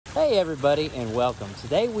Hey everybody, and welcome.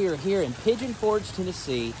 Today we are here in Pigeon Forge,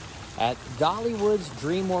 Tennessee at Dollywood's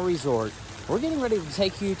DreamMore Resort. We're getting ready to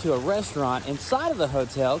take you to a restaurant inside of the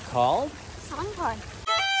hotel called Songhorn.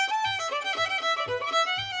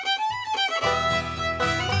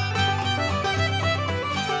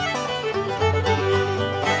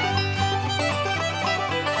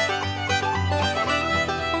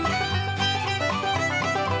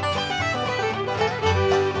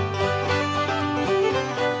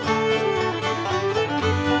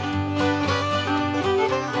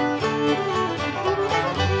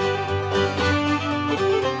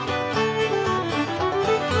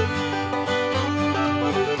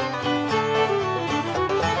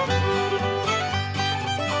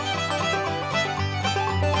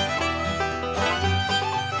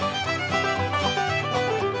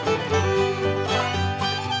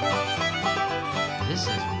 This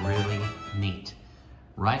is really neat.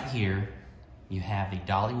 Right here, you have the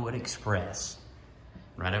Dollywood Express.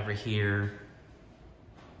 Right over here,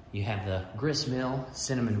 you have the grist mill,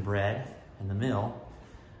 cinnamon bread, and the mill.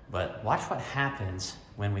 But watch what happens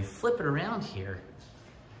when we flip it around here.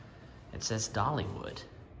 It says Dollywood.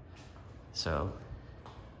 So,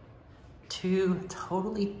 two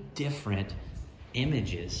totally different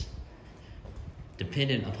images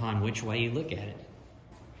dependent upon which way you look at it.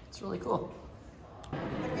 It's really cool.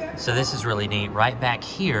 So this is really neat. Right back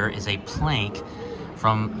here is a plank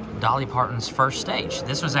from Dolly Parton's first stage.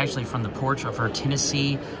 This was actually from the porch of her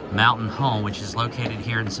Tennessee mountain home, which is located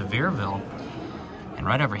here in Sevierville. And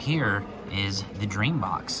right over here is the Dream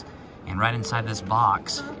Box. And right inside this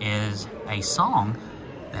box is a song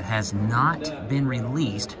that has not been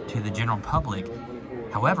released to the general public.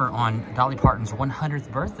 However, on Dolly Parton's 100th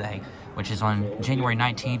birthday, which is on January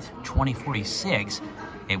 19th, 2046,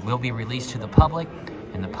 it will be released to the public,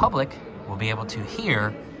 and the public will be able to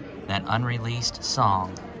hear that unreleased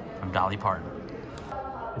song from Dolly Parton.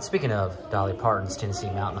 And speaking of Dolly Parton's Tennessee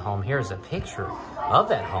mountain home, here's a picture of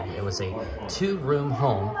that home. It was a two-room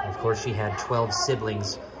home. Of course, she had 12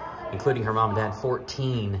 siblings, including her mom and dad.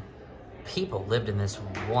 14 people lived in this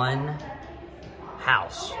one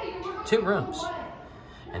house, 2 rooms.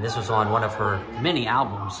 And this was on one of her many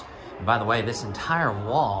albums. And by the way, this entire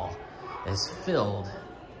wall is filled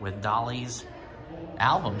with Dolly's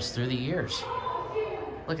albums through the years.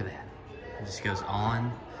 Look at that. It just goes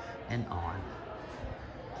on and on.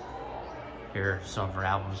 Here are some of her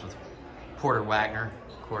albums with Porter Wagner.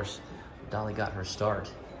 Of course, Dolly got her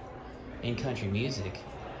start in country music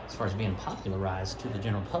as far as being popularized to the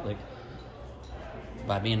general public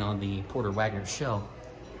by being on the Porter Wagner show.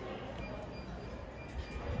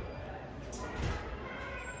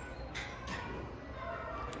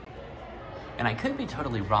 And I could be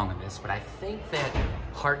totally wrong on this, but I think that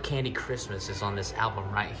Hard Candy Christmas is on this album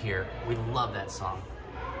right here. We love that song.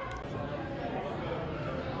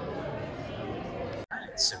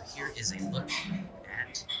 Alright, so here is a look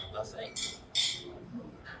at the buffet.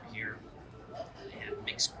 Here they have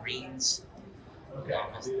mixed greens,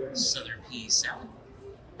 along with southern pea salad.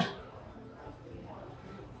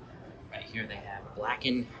 Right here they have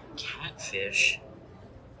blackened catfish.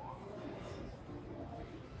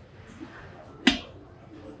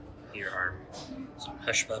 Here are some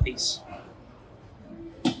hush puppies.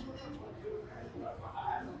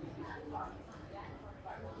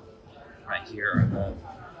 Right here are the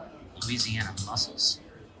Louisiana mussels.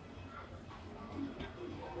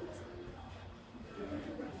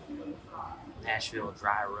 Nashville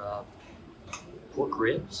dry rub pork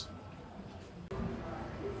ribs.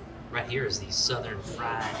 Right here is the southern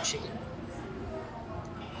fried chicken.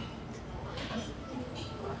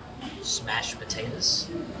 Smashed potatoes.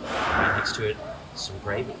 Right next to it, some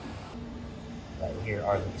gravy. Right here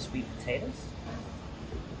are the sweet potatoes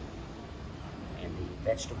and the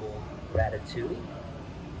vegetable ratatouille.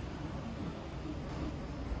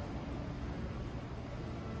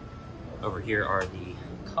 Over here are the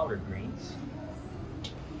collard greens,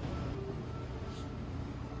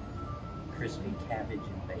 crispy cabbage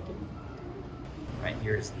and bacon. Right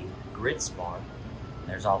here is the grits bar.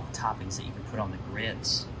 There's all the toppings that you can put on the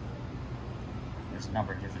grits. There's a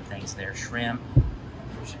number of different things there. Shrimp,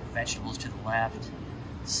 there's vegetables to the left,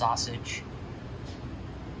 sausage.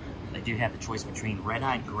 They do have the choice between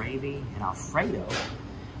red-eyed gravy and Alfredo.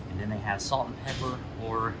 And then they have salt and pepper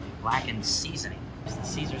or blackened seasoning. There's the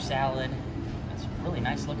Caesar salad. That's really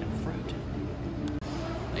nice looking fruit.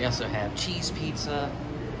 They also have cheese pizza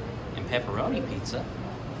and pepperoni pizza.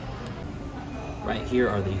 Right here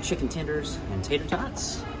are the chicken tenders and tater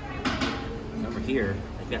tots. And over here,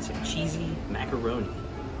 they've got some cheesy macaroni.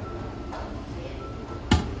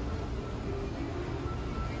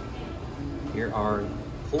 Here are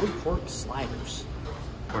pulled pork sliders.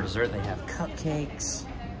 For dessert, they have cupcakes,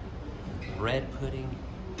 bread pudding,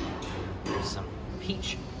 there's some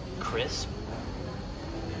peach crisp,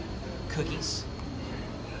 cookies.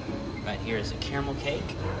 Right here is a caramel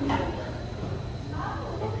cake.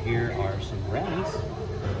 Over here are some brownies.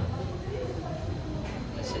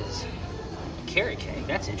 This is a carrot cake.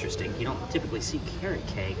 That's interesting. You don't typically see carrot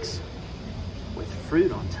cakes with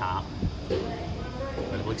fruit on top,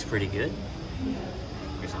 but it looks pretty good.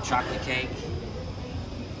 Here's a chocolate cake.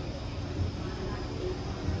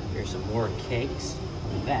 Here's some more cakes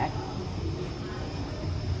on the back.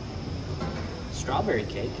 Strawberry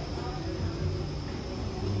cake.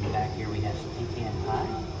 And back here we have some pecan pie.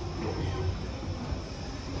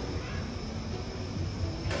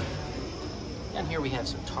 Down here we have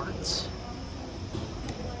some tarts.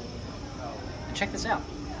 And check this out.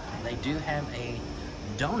 They do have a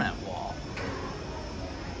donut wall.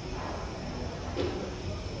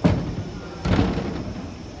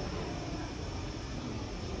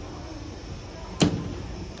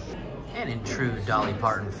 And in true Dolly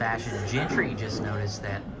Parton fashion, Gentry just noticed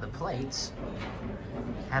that the plates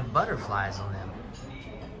have butterflies on them.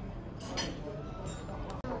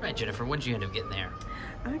 All right, Jennifer, what did you end up getting there?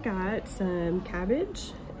 I got some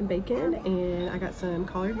cabbage and bacon, and I got some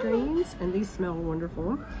collard greens, and these smell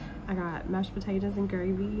wonderful. I got mashed potatoes and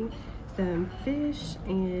gravy, some fish,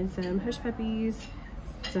 and some hush puppies,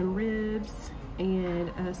 some ribs, and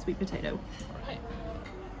a sweet potato.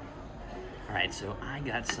 All right, so I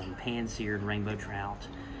got some pan-seared rainbow trout.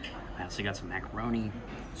 I also got some macaroni,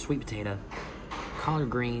 sweet potato, collard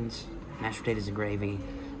greens, mashed potatoes and gravy,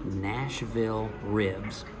 Nashville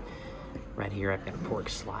ribs. Right here, I've got a pork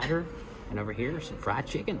slider, and over here, some fried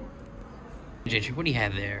chicken. Gentry, what do you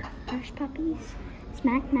have there? Hush puppies,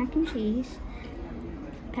 smacked mac and cheese,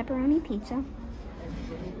 pepperoni pizza,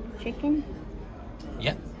 chicken.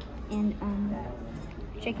 Yep. And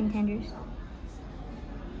chicken tenders,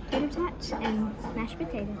 tater tots, and mashed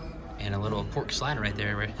potatoes. And a little pork slider right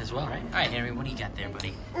there as well, right? All right, Henry, what do you got there,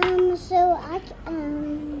 buddy? So I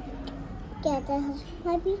get the hush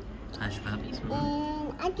puppy. Hush puppies.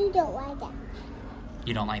 And I don't like that.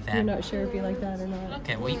 You don't like that? You're not sure if you like that or not.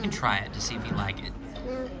 Okay, well, you can try it to see if you like it.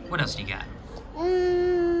 No. What else do you got?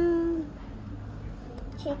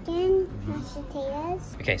 Chicken, mashed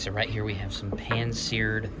potatoes. Okay, so right here we have some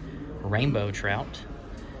pan-seared rainbow trout,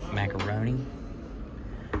 macaroni.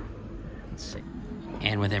 Let's see.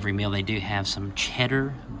 And with every meal, they do have some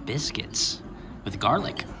cheddar biscuits with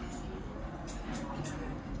garlic.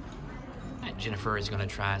 Jennifer is going to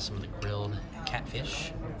try some of the grilled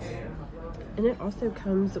catfish. And it also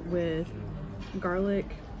comes with garlic,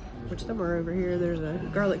 which somewhere over here there's a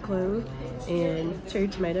garlic clove, and cherry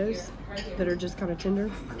tomatoes that are just kind of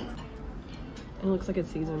tender. And it looks like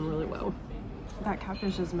it's seasoned really well. That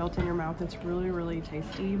catfish just melts in your mouth. It's really, really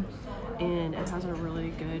tasty, and it has a really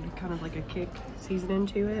good kind of like a kick seasoning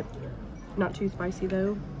to it. Not too spicy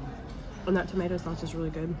though. And that tomato sauce is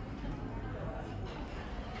really good.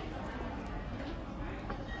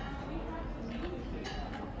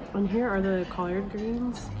 And here are the collard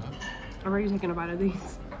greens. I've already taken a bite of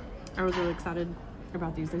these. I was really excited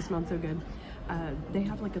about these. They smelled so good. They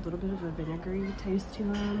have like a little bit of a vinegary taste to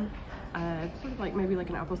them. Sort of like maybe like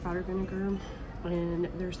an apple cider vinegar. And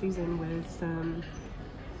they're seasoned with some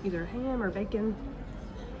either ham or bacon.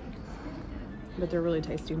 But they're really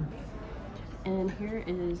tasty. And here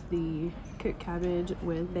is the cooked cabbage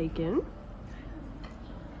with bacon.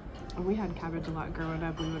 We had cabbage a lot growing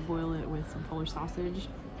up. We would boil it with some Polish sausage.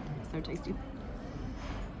 So tasty.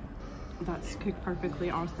 That's cooked perfectly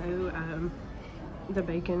also. The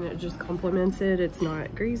bacon, it just complements it. It's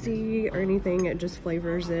not greasy or anything. It just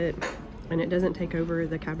flavors it, and it doesn't take over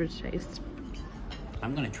the cabbage taste.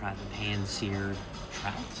 I'm going to try the pan-seared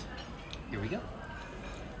trout. Here we go.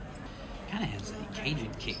 Kind of has a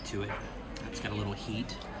Cajun kick to it. It's got a little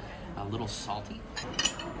heat, a little salty. All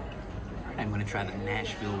right, I'm going to try the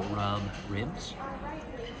Nashville rub ribs.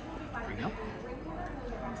 There we go.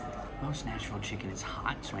 Most Nashville chicken is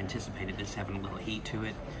hot, so I anticipated this having a little heat to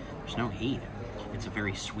it. There's no heat. It's a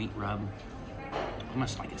very sweet rub,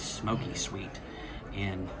 almost like it's smoky sweet,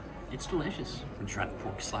 and it's delicious. I'm gonna try the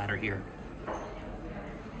pork slider here.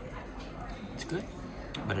 It's good,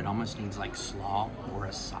 but it almost needs like slaw or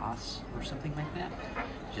a sauce or something like that,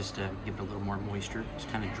 just to give it a little more moisture. It's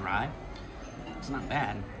kind of dry. It's not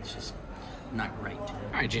bad, it's just not great. All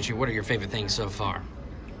right, Gentry, what are your favorite things so far?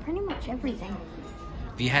 Pretty much everything.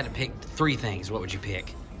 If you had to pick 3 things, what would you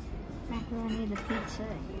pick? Macaroni, the pizza.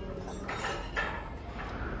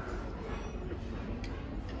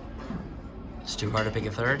 It's too hard to pick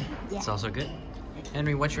a third? Yeah. It's also good.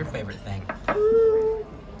 Henry, what's your favorite thing?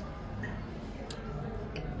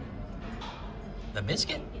 a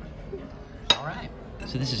biscuit. All right.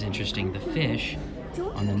 So this is interesting. The fish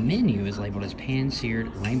on the menu is labeled as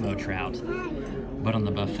pan-seared rainbow trout, but on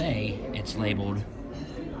the buffet, it's labeled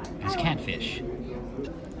as catfish.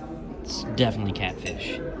 It's definitely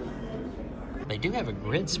catfish. They do have a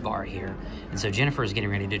grits bar here, and so Jennifer is getting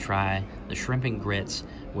ready to try the shrimp and grits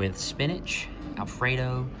with spinach,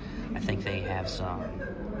 Alfredo. I think they have some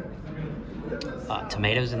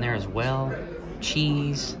tomatoes in there as well,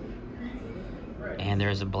 cheese, and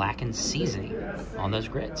there's a blackened seasoning on those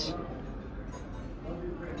grits.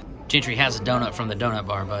 Gentry has a donut from the donut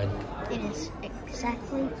bar, bud. It is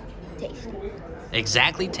exactly tasty.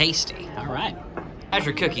 Exactly tasty. All right. How's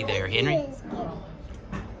your cookie there, Henry?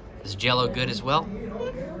 Is Jell-O good as well?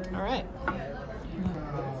 All right.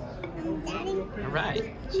 All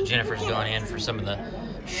right. So Jennifer's going in for some of the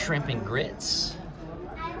shrimp and grits.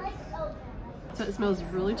 So it smells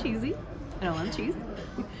really cheesy, and I love cheese.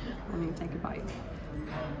 Let me take a bite.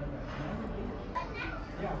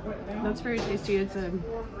 That's very tasty. It's a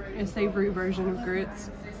savory version of grits,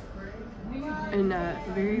 and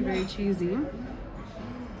very, very cheesy.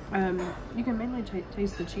 You can mainly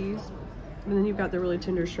taste the cheese, and then you've got the really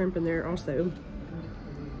tender shrimp in there also.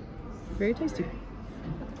 Very tasty.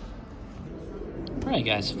 All right,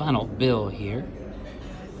 guys, final bill here.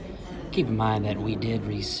 Keep in mind that we did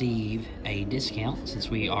receive a discount since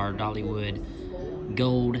we are Dollywood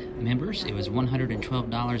Gold members. It was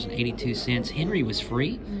 $112.82. Henry was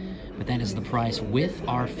free, but that is the price with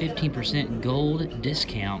our 15% gold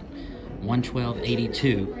discount,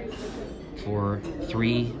 $112.82 for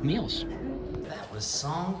 3 meals. That was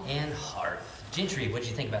Song and Hearth. Gentry, what'd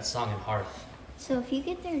you think about Song and Hearth? So if you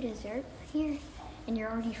get their dessert here and you're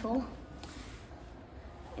already full,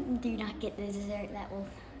 do not get the dessert. That will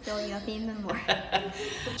fill you up even more.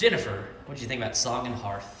 Jennifer, what'd you think about Song and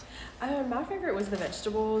Hearth? My favorite was the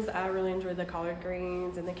vegetables. I really enjoyed the collard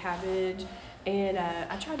greens and the cabbage, and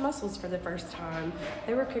I tried mussels for the first time.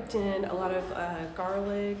 They were cooked in a lot of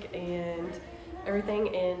garlic and everything,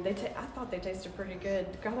 and I thought they tasted pretty good.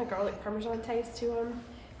 Got a garlic parmesan taste to them,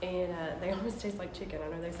 and they almost taste like chicken. I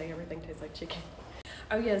know they say everything tastes like chicken.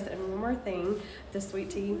 Oh yes, and one more thing, the sweet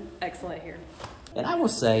tea, excellent here. And I will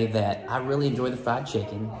say that I really enjoyed the fried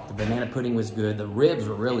chicken. The banana pudding was good. The ribs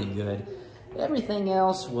were really good. Everything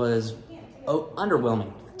else was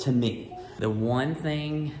underwhelming to me. The one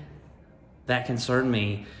thing that concerned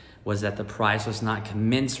me was that the price was not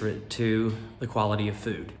commensurate to the quality of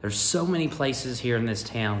food. There's so many places here in this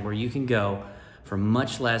town where you can go for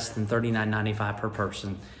much less than $39.95 per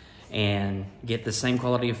person and get the same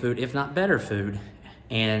quality of food, if not better food.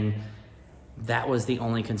 And that was the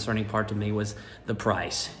only concerning part to me, was the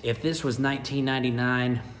price. If this was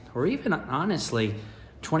 $19.99 or even honestly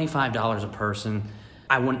 $25 a person,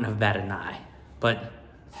 I wouldn't have batted an eye. But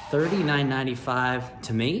 $39.95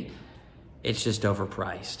 to me, it's just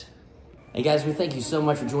overpriced. Hey guys, we thank you so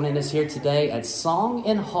much for joining us here today at Song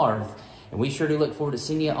and Hearth, and we sure do look forward to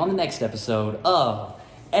seeing you on the next episode of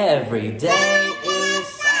Every Day is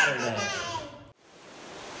Saturday.